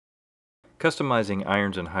Customizing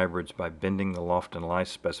irons and hybrids by bending the Loft and Lie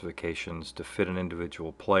specifications to fit an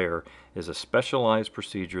individual player is a specialized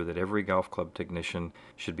procedure that every golf club technician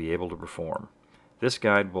should be able to perform. This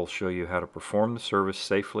guide will show you how to perform the service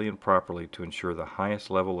safely and properly to ensure the highest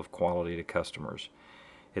level of quality to customers.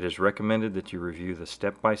 It is recommended that you review the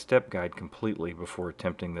step-by-step guide completely before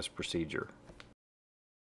attempting this procedure.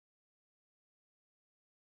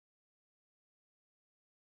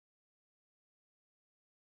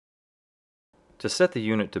 To set the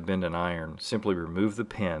unit to bend an iron, simply remove the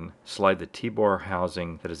pin, slide the T-bar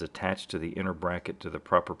housing that is attached to the inner bracket to the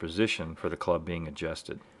proper position for the club being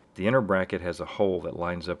adjusted. The inner bracket has a hole that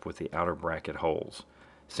lines up with the outer bracket holes.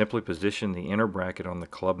 Simply position the inner bracket on the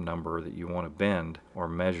club number that you want to bend or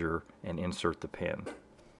measure and insert the pin.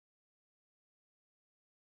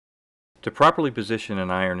 To properly position an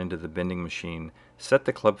iron into the bending machine, set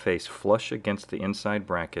the club face flush against the inside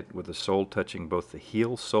bracket with the sole touching both the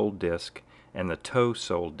heel sole disc and the toe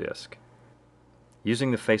sole disc.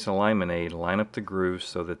 Using the face alignment aid, line up the grooves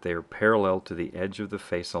so that they are parallel to the edge of the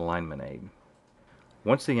face alignment aid.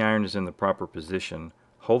 Once the iron is in the proper position,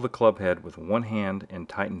 hold the club head with one hand and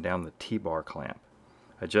tighten down the T-bar clamp.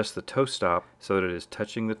 Adjust the toe stop so that it is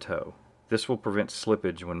touching the toe. This will prevent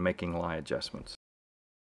slippage when making lie adjustments.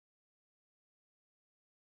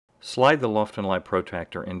 Slide the Loft and Lie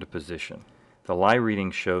protractor into position. The lie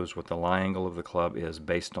reading shows what the lie angle of the club is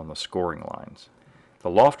based on the scoring lines. The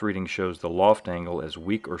loft reading shows the loft angle as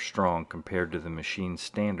weak or strong compared to the machine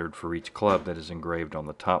standard for each club that is engraved on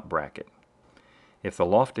the top bracket. If the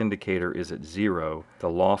loft indicator is at 0,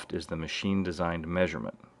 the loft is the machine designed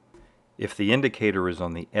measurement. If the indicator is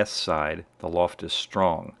on the S side, the loft is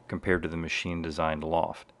strong compared to the machine designed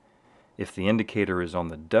loft. If the indicator is on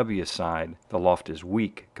the W side, the loft is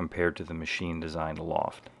weak compared to the machine designed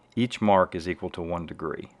loft. Each mark is equal to 1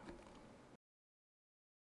 degree.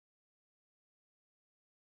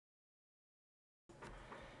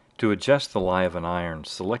 To adjust the lie of an iron,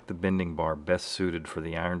 select the bending bar best suited for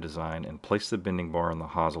the iron design and place the bending bar on the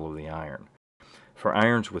hosel of the iron. For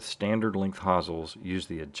irons with standard length hosels, use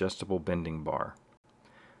the adjustable bending bar.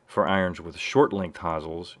 For irons with short length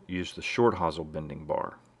hosels, use the short hosel bending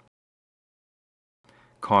bar.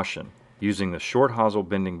 Caution: using the short hosel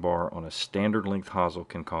bending bar on a standard length hosel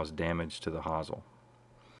can cause damage to the hosel.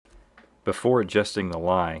 Before adjusting the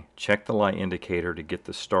lie, check the lie indicator to get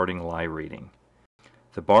the starting lie reading.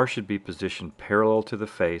 The bar should be positioned parallel to the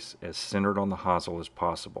face, as centered on the hosel as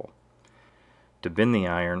possible. To bend the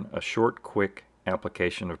iron, a short, quick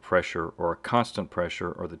application of pressure or a constant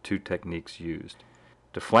pressure are the two techniques used.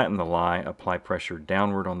 To flatten the lie, apply pressure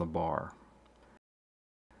downward on the bar.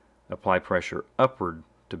 Apply pressure upward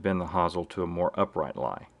to bend the hosel to a more upright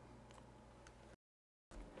lie.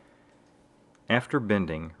 After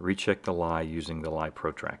bending, recheck the lie using the lie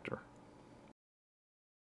protractor.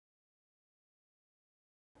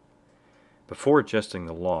 Before adjusting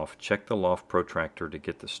the loft, check the loft protractor to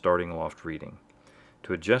get the starting loft reading.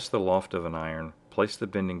 To adjust the loft of an iron, place the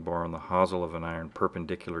bending bar on the hosel of an iron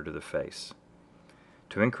perpendicular to the face.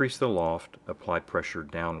 To increase the loft, apply pressure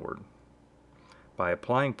downward. By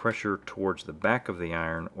applying pressure towards the back of the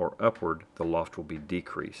iron or upward, the loft will be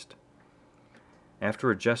decreased.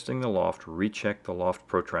 After adjusting the loft, recheck the loft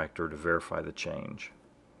protractor to verify the change.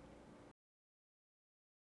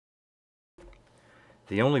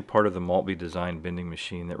 The only part of the Maltby designed bending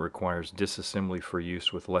machine that requires disassembly for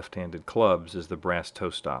use with left-handed clubs is the brass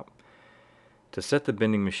toe stop. To set the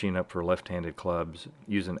bending machine up for left-handed clubs,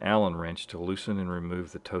 use an Allen wrench to loosen and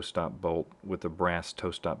remove the toe stop bolt with the brass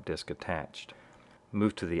toe stop disc attached.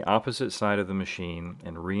 Move to the opposite side of the machine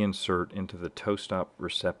and reinsert into the toe stop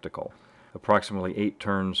receptacle. Approximately 8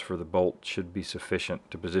 turns for the bolt should be sufficient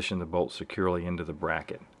to position the bolt securely into the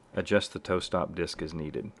bracket. Adjust the toe stop disc as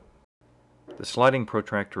needed. The sliding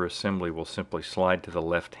protractor assembly will simply slide to the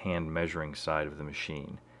left hand measuring side of the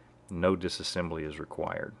machine. No disassembly is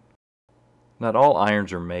required. Not all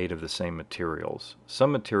irons are made of the same materials.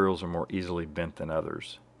 Some materials are more easily bent than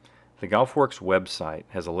others. The GolfWorks website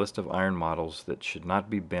has a list of iron models that should not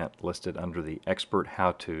be bent listed under the Expert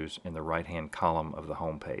How-Tos in the right-hand column of the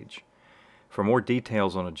home page. For more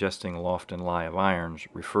details on adjusting loft and lie of irons,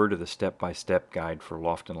 refer to the step-by-step guide for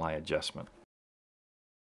loft and lie adjustment.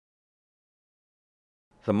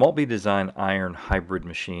 The Maltby Design Iron Hybrid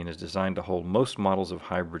machine is designed to hold most models of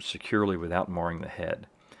hybrids securely without marring the head.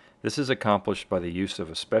 This is accomplished by the use of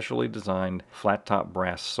a specially designed flat-top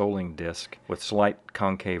brass soling disc with slight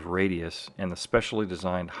concave radius and the specially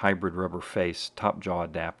designed hybrid rubber face top jaw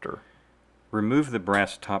adapter. Remove the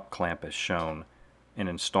brass top clamp as shown and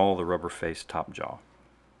install the rubber face top jaw.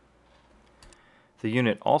 The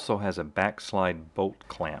unit also has a backslide bolt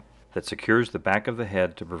clamp that secures the back of the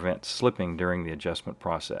head to prevent slipping during the adjustment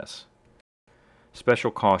process.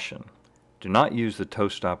 Special caution: do not use the toe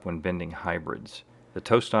stop when bending hybrids. The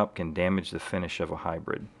toe stop can damage the finish of a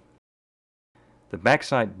hybrid. The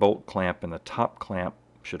backside bolt clamp and the top clamp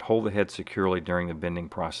should hold the head securely during the bending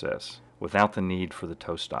process, without the need for the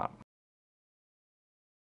toe stop.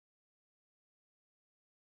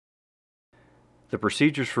 The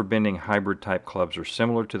procedures for bending hybrid type clubs are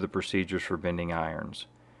similar to the procedures for bending irons.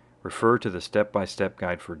 Refer to the step-by-step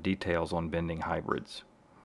guide for details on bending hybrids.